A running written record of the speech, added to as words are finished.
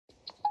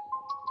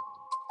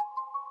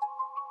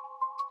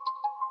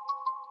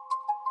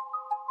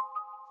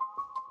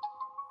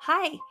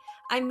Hi,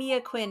 I'm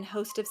Mia Quinn,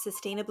 host of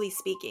Sustainably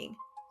Speaking.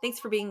 Thanks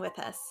for being with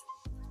us.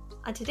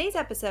 On today's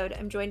episode,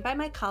 I'm joined by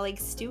my colleague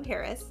Stu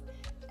Harris,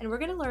 and we're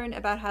going to learn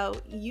about how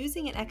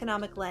using an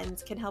economic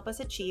lens can help us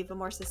achieve a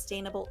more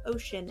sustainable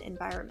ocean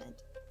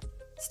environment.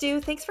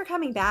 Stu, thanks for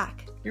coming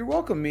back. You're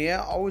welcome,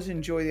 Mia. Always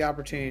enjoy the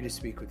opportunity to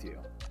speak with you.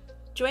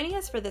 Joining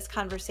us for this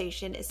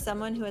conversation is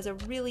someone who has a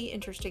really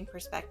interesting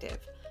perspective,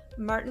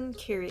 Martin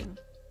Koehring.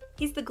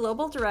 He's the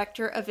Global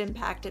Director of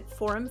Impact at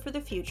Forum for the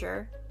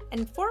Future,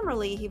 and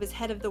formerly he was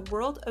head of the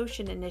World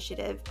Ocean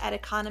Initiative at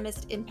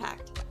Economist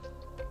Impact.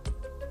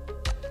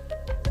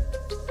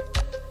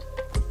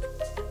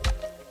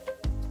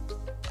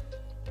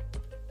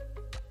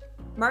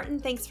 Martin,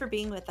 thanks for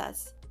being with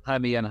us. Hi,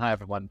 Mia, and hi,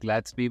 everyone.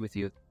 Glad to be with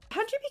you.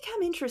 How did you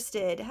become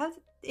interested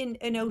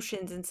in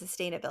oceans and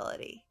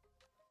sustainability?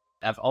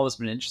 I've always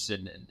been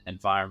interested in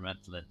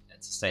environmental and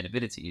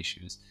sustainability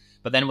issues.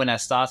 But then when I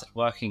started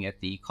working at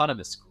the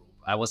Economist Group,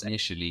 I was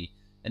initially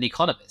an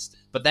economist.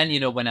 But then,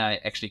 when I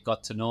actually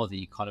got to know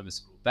the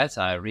Economist Group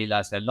better, I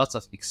realized there are lots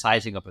of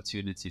exciting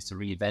opportunities to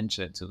really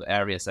venture into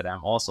areas that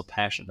I'm also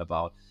passionate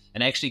about.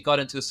 And I actually got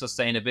into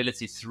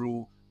sustainability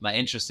through my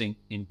interest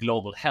in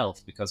global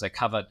health, because I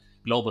covered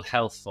global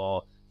health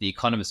for the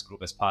Economist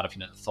Group as part of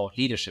the thought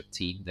leadership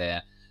team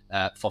there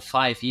for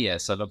 5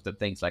 years. So I looked at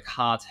things like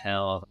heart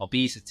health,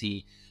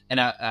 obesity,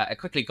 and I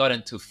quickly got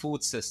into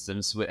food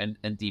systems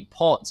and the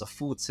importance of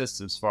food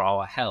systems for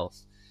our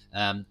health.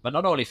 But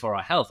not only for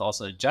our health,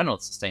 also in general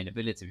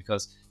sustainability,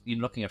 because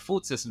looking at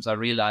food systems, I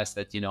realized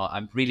that,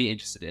 I'm really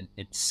interested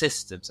in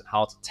systems and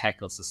how to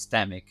tackle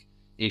systemic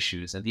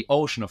issues. And the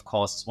ocean, of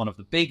course, is one of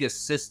the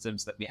biggest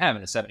systems that we have,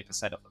 and it's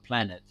 70% of the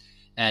planet.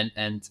 And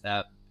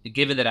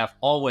given that I've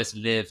always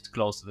lived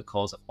close to the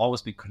coast, I've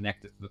always been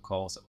connected to the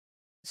coast.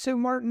 So,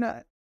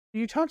 Martin,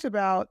 you talked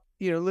about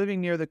living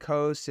near the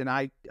coast, and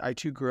I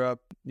too grew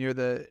up near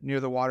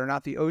the water,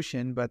 not the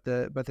ocean, but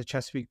the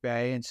Chesapeake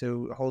Bay, and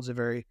so it holds a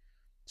very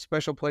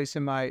special place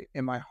in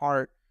my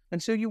heart.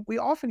 And so we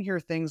often hear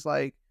things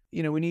like,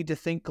 we need to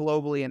think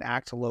globally and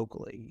act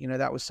locally.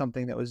 That was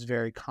something that was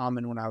very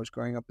common when I was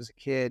growing up as a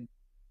kid.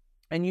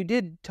 And you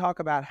did talk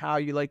about how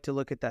you like to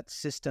look at that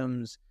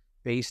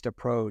systems-based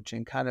approach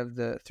and kind of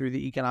through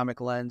the economic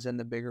lens and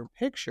the bigger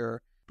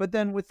picture. But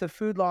then with the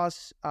food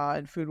loss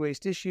and food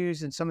waste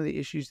issues and some of the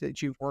issues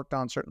that you've worked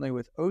on, certainly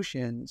with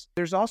oceans,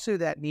 there's also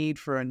that need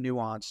for a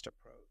nuanced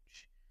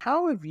approach.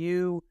 How have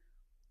you,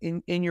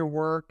 in your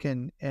work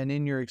and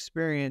in your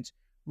experience,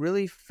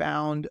 really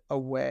found a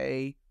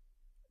way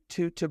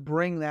to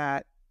bring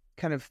that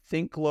kind of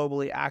think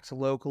globally, act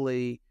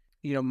locally,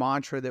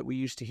 mantra that we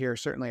used to hear,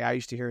 certainly I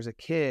used to hear as a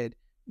kid,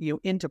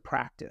 into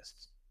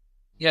practice?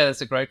 Yeah,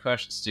 that's a great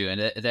question, Stu.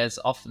 And there's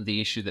often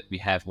the issue that we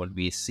have when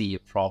we see a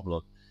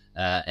problem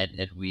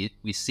and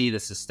we see the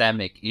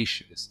systemic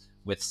issues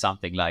with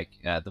something like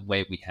the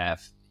way we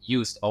have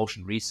used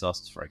ocean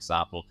resources, for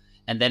example.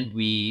 And then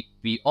we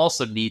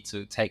also need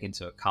to take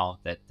into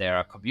account that there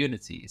are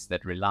communities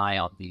that rely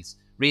on these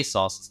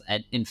resources.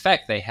 And in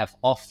fact, they have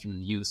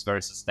often used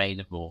very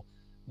sustainable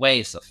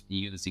ways of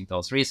using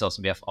those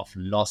resources. We have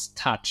often lost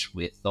touch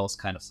with those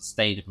kind of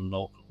sustainable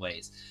local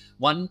ways.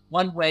 One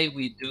way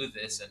we do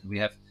this, and we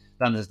have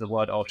done this, the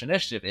World Ocean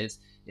Initiative,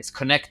 is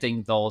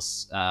connecting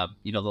those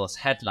those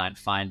headline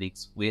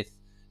findings with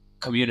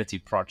community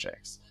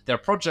projects. There are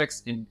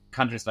projects in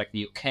countries like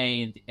the UK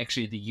and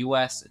actually the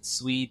US and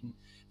Sweden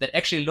that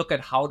actually look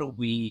at how do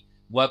we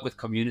work with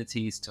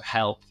communities to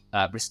help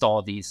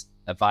restore these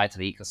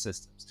vital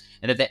ecosystems,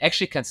 and that they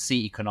actually can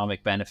see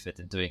economic benefit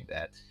in doing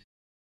that.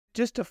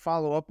 Just to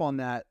follow up on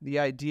that, the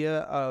idea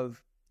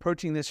of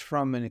approaching this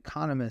from an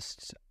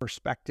economist's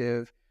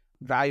perspective,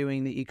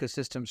 valuing the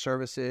ecosystem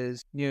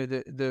services,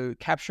 the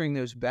capturing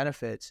those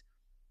benefits.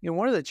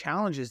 One of the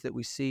challenges that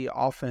we see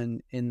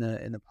often in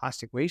the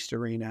plastic waste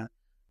arena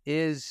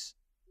is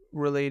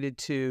related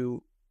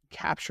to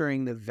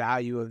capturing the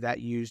value of that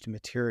used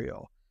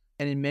material.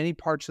 And in many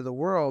parts of the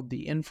world,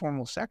 the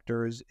informal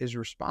sector is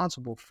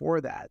responsible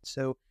for that.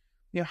 So,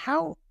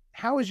 how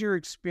is your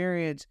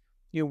experience,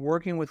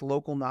 working with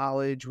local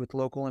knowledge, with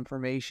local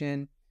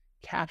information,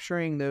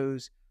 capturing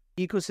those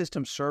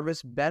ecosystem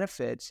service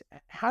benefits?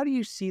 How do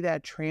you see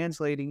that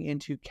translating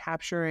into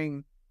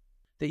capturing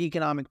the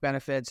economic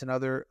benefits and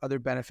other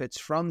benefits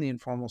from the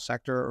informal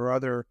sector or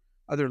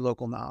other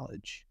local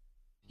knowledge?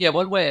 Yeah,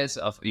 one way is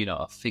of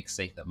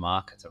fixing the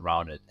market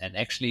around it and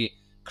actually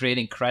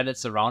creating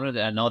credits around it. And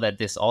I know that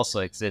this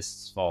also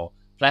exists for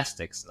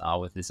plastics now,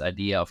 with this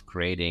idea of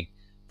creating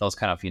those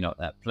kind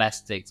of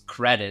plastics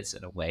credits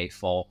in a way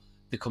for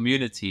the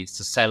communities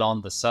to sell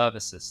on the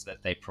services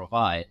that they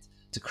provide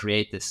to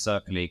create this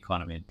circular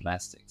economy in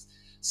plastics.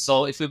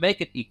 So if we make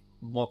it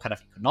more kind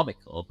of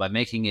economical by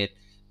making it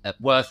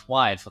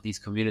worthwhile for these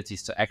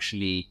communities to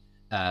actually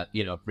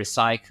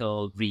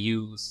recycle,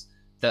 reuse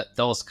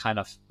those kind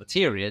of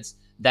materials,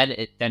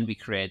 then we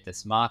create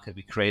this market.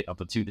 We create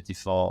opportunity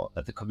for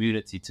the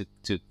community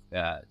to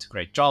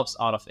create jobs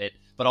out of it,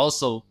 but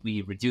also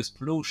we reduce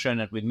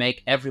pollution and we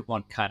make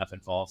everyone kind of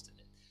involved in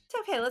it.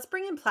 Okay, let's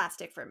bring in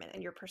plastic for a minute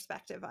and your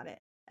perspective on it.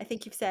 I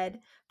think you've said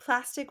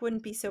plastic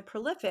wouldn't be so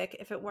prolific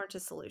if it weren't a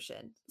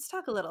solution. Let's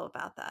talk a little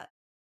about that.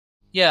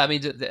 Yeah, I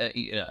mean,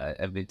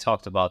 we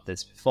talked about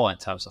this before in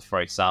terms of,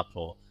 for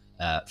example,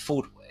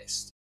 food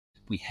waste.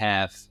 We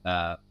have,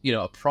 a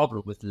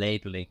problem with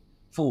labeling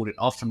food, and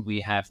often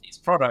we have these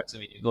products. I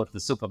mean, you go to the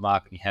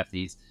supermarket, you have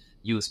these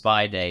use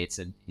by dates,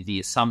 and the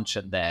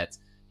assumption that,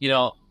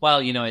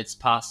 it's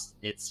past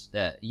its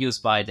use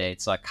by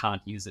date, so I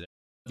can't use it.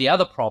 The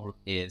other problem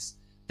is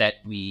that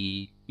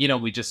we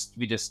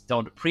just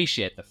don't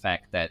appreciate the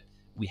fact that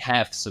we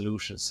have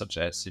solutions such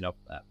as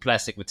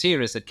plastic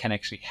materials that can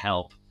actually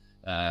help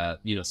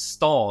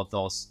store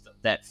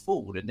that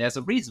food. And there's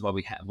a reason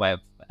why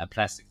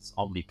plastic is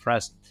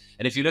omnipresent.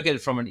 And if you look at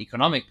it from an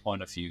economic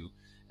point of view,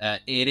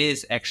 it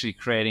is actually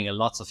creating a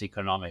lots of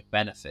economic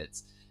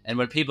benefits. And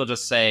when people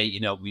just say,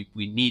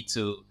 we need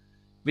to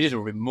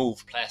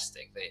remove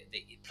plastic,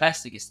 the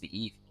plastic is the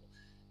evil.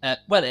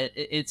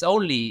 It's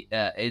only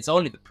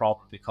the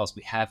problem because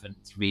we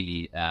haven't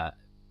really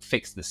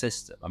fix the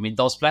system. I mean,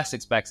 those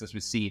plastic bags as we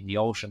see in the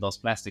ocean, those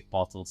plastic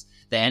bottles,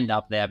 they end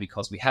up there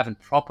because we haven't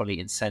properly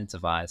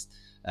incentivized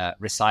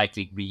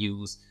recycling,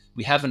 reuse.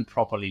 We haven't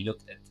properly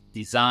looked at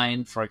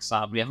design, for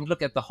example. We haven't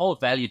looked at the whole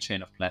value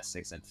chain of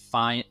plastics and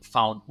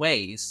found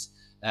ways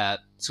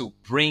to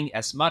bring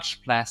as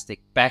much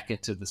plastic back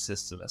into the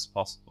system as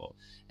possible.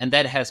 And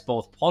that has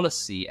both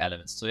policy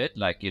elements to it,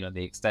 like,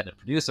 the extended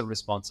producer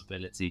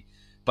responsibility,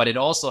 but it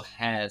also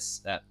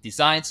has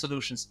design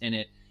solutions in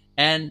it,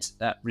 and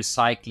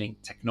recycling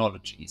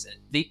technologies.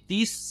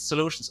 These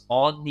solutions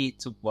all need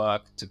to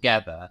work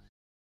together.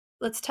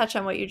 Let's touch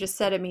on what you just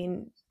said. I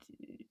mean,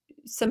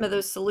 some of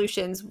those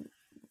solutions,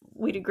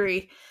 we'd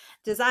agree,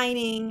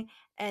 designing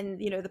and,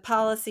 the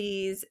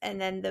policies, and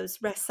then those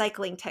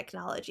recycling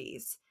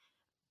technologies.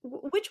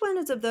 Which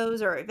ones of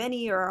those, or if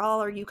any or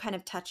all, are you kind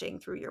of touching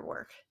through your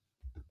work?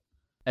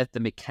 At the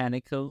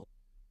mechanical,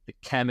 the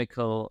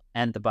chemical,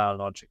 and the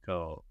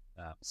biological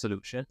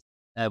solution,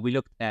 we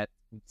looked at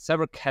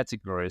several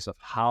categories of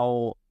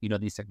how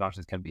these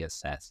technologies can be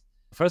assessed.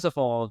 First of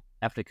all,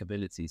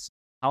 applicabilities.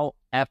 How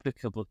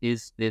applicable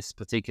is this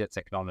particular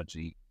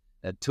technology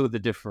to the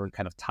different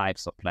kind of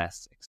types of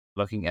plastics?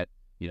 Looking at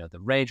the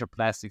range of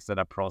plastics that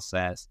are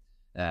processed,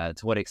 to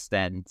what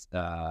extent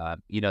there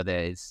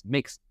is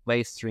mixed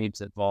waste streams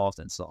involved,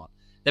 and so on.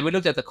 Then we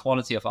looked at the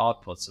quality of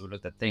output. So we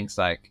looked at things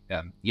like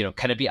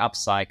can it be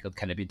upcycled?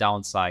 Can it be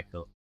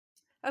downcycled?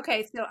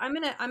 Okay, so I'm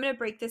gonna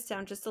break this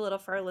down just a little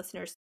for our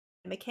listeners.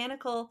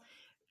 Mechanical,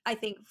 I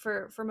think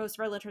for most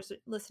of our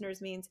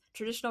listeners means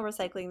traditional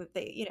recycling, that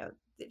they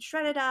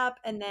shred it up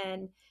and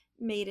then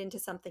made into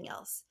something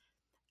else.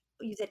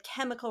 You said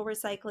chemical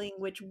recycling,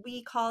 which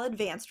we call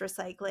advanced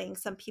recycling.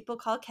 Some people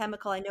call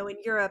chemical. I know in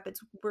Europe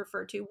it's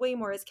referred to way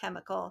more as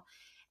chemical.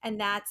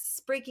 And that's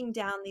breaking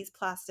down these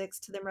plastics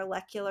to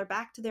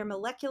back to their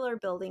molecular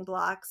building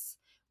blocks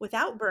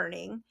without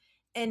burning,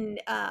 and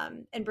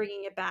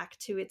bringing it back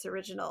to its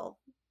original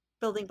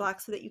building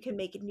blocks so that you can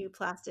make new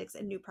plastics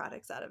and new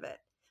products out of it.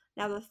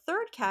 Now, the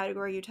third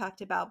category you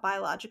talked about,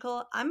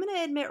 biological, I'm going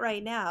to admit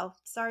right now,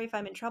 sorry if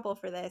I'm in trouble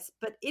for this,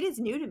 but it is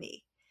new to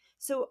me.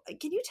 So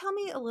can you tell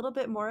me a little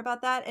bit more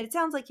about that? And it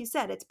sounds like you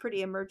said it's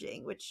pretty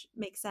emerging, which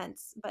makes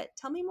sense. But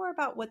tell me more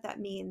about what that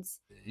means.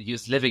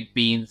 Use living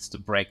beings to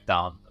break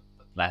down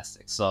the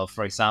plastic. So,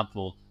 for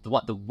example,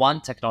 the one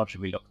technology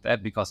we looked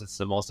at, because it's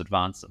the most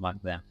advanced among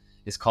them,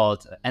 is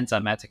called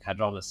enzymatic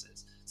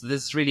hydrolysis. So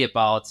this is really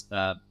about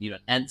an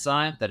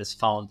enzyme that is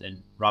found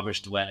in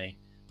rubbish-dwelling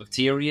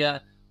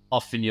bacteria.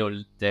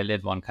 Often they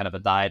live on kind of a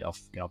diet of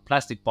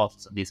plastic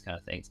bottles and these kind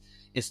of things.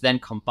 It's then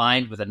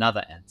combined with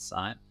another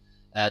enzyme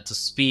to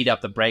speed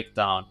up the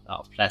breakdown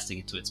of plastic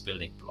into its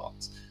building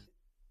blocks.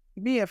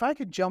 Mia, if I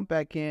could jump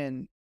back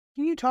in,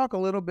 can you talk a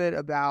little bit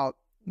about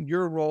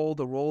your role,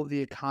 the role of the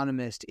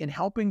economist, in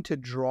helping to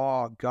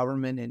draw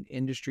government and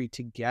industry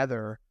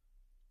together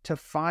to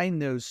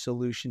find those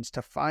solutions,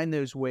 to find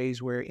those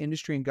ways where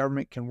industry and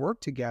government can work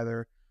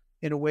together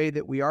in a way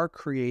that we are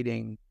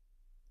creating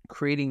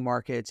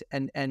markets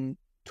and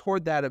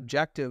toward that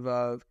objective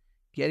of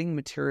getting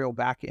material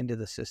back into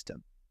the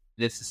system?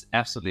 This is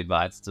absolutely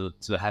right,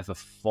 to have a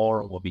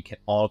forum where we can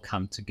all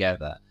come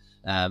together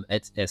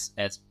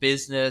as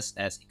business,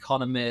 as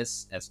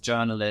economists, as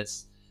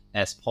journalists,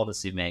 as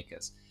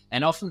policymakers.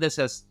 And often this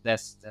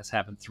has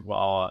happened through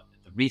our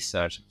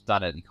research we've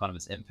done at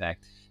Economist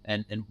Impact.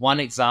 And one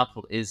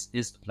example is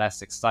the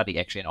plastic study,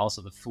 actually, and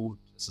also the Food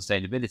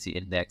Sustainability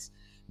Index,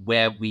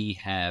 where we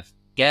have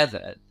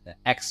gathered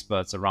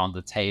experts around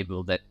the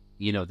table that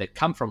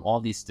come from all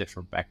these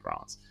different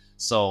backgrounds.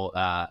 So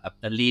a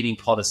leading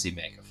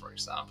policymaker, for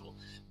example,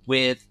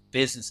 with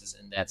businesses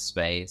in that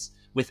space,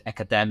 with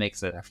academics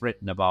that have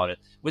written about it,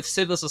 with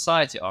civil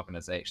society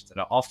organizations that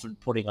are often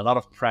putting a lot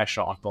of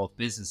pressure on both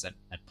business and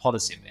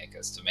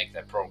policymakers to make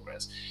that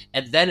progress.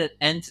 And then an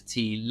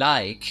entity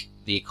like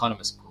the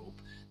Economist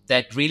Group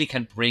that really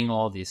can bring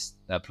all these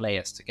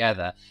players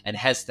together and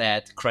has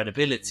that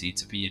credibility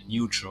to be a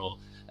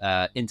neutral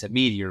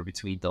intermediary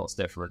between those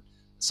different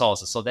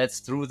sources. So that's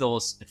through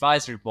those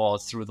advisory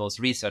boards, through those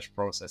research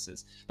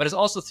processes, but it's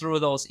also through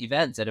those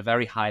events at a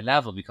very high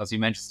level, because you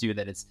mentioned, Stu,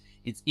 that it's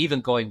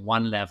even going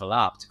one level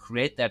up to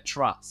create that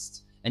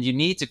trust. And you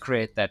need to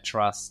create that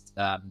trust,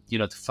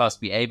 to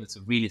first be able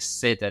to really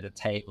sit at a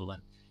table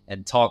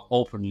and talk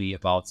openly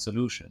about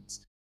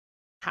solutions.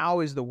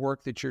 How is the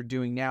work that you're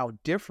doing now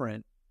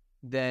different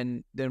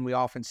than we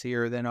often see,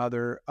 or than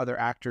other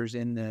actors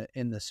in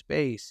the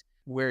space,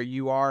 where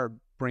you are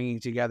bringing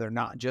together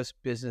not just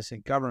business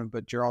and government,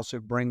 but you're also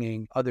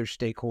bringing other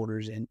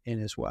stakeholders in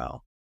as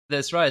well?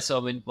 That's right. So,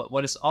 I mean,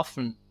 what is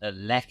often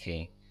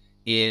lacking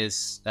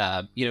is,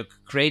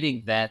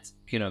 creating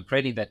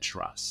that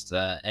trust.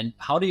 And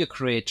how do you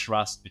create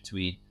trust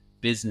between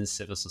business,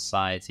 civil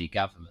society,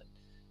 government?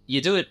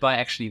 You do it by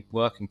actually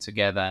working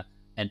together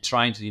and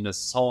trying to,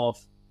 solve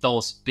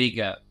those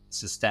bigger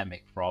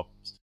systemic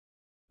problems.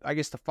 I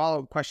guess the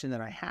follow-up question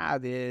that I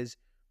have is,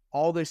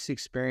 all this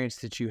experience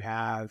that you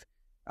have,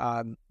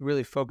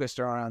 really focused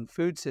around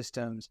food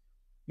systems,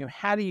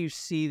 how do you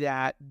see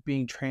that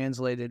being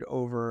translated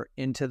over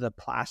into the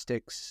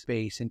plastics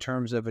space in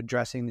terms of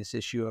addressing this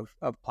issue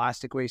of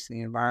plastic waste in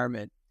the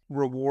environment,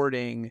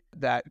 rewarding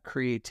that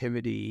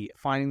creativity,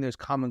 finding those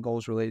common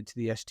goals related to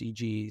the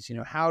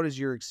SDGs? How does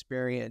your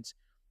experience,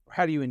 or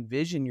how do you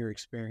envision your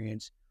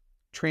experience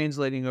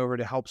translating over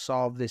to help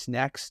solve this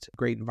next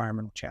great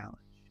environmental challenge?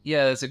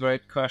 Yeah, that's a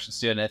great question,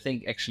 Stu. And I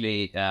think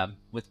actually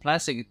with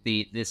plastic,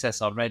 this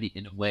has already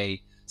in a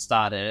way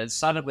started. It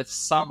started with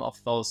some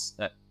of those,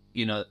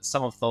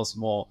 some of those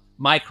more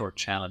micro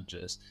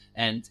challenges.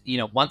 And,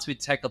 once we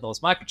tackle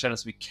those micro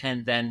challenges, we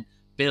can then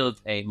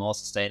build a more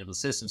sustainable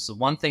system. So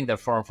one thing that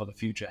Forum for the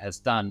Future has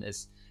done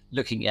is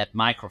looking at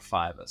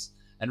microfibers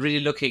and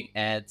really looking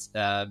at,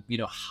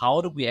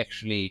 how do we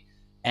actually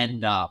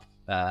end up,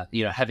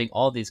 having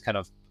all these kind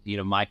of,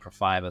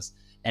 microfibers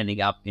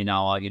ending up in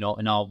our, in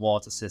our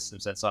water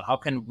systems and so on. How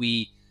can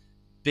we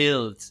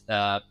build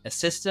a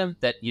system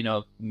that,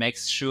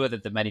 makes sure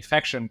that the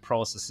manufacturing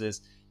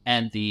processes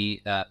and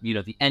the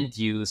end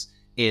use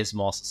is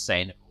more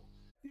sustainable?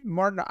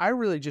 Martin, I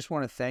really just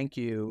want to thank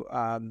you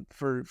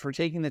for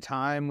taking the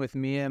time with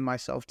Mia and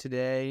myself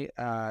today.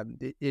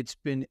 It's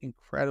been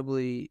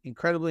incredibly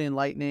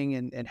enlightening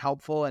and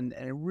helpful, and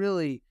I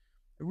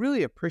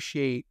really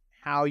appreciate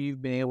how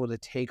you've been able to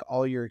take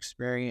all your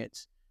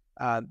experience,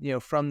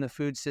 from the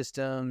food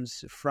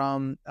systems,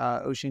 from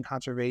ocean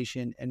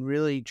conservation, and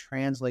really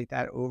translate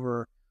that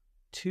over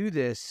to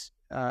this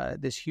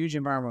huge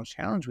environmental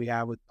challenge we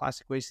have with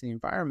plastic waste in the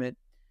environment.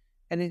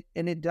 And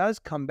it does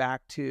come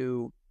back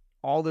to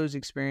all those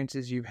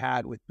experiences you've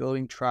had with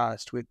building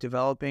trust, with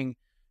developing,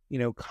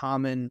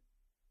 common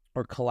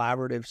or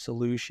collaborative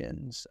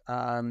solutions,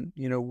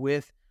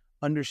 with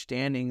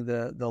understanding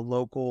the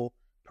local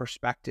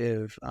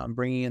perspective,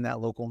 bringing in that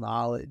local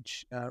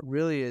knowledge.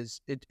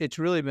 It's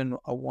really been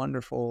a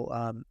wonderful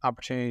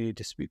opportunity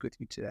to speak with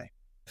you today.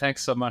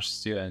 Thanks so much,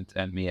 Stu,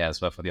 and Mia as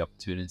well for the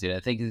opportunity. And I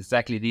think it's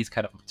exactly these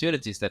kind of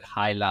opportunities that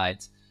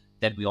highlight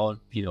that we all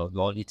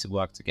need to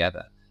work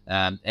together.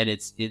 And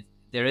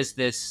there is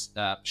this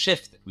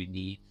shift that we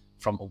need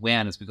from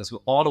awareness, because we're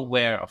all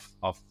aware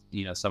of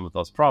some of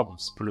those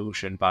problems: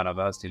 pollution,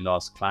 biodiversity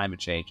loss, climate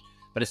change.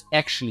 But it's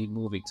actually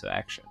moving to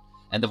action.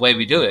 And the way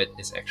we do it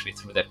is actually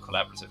through that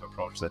collaborative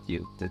approach that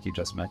you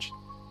just mentioned.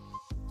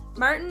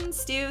 Martin,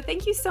 Stu,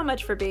 thank you so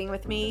much for being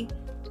with me.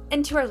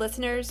 And to our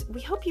listeners, we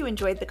hope you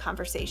enjoyed the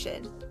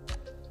conversation.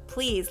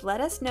 Please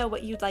let us know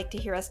what you'd like to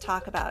hear us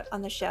talk about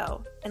on the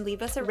show, and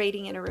leave us a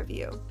rating and a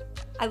review.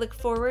 I look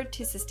forward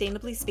to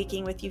sustainably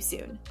speaking with you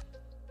soon.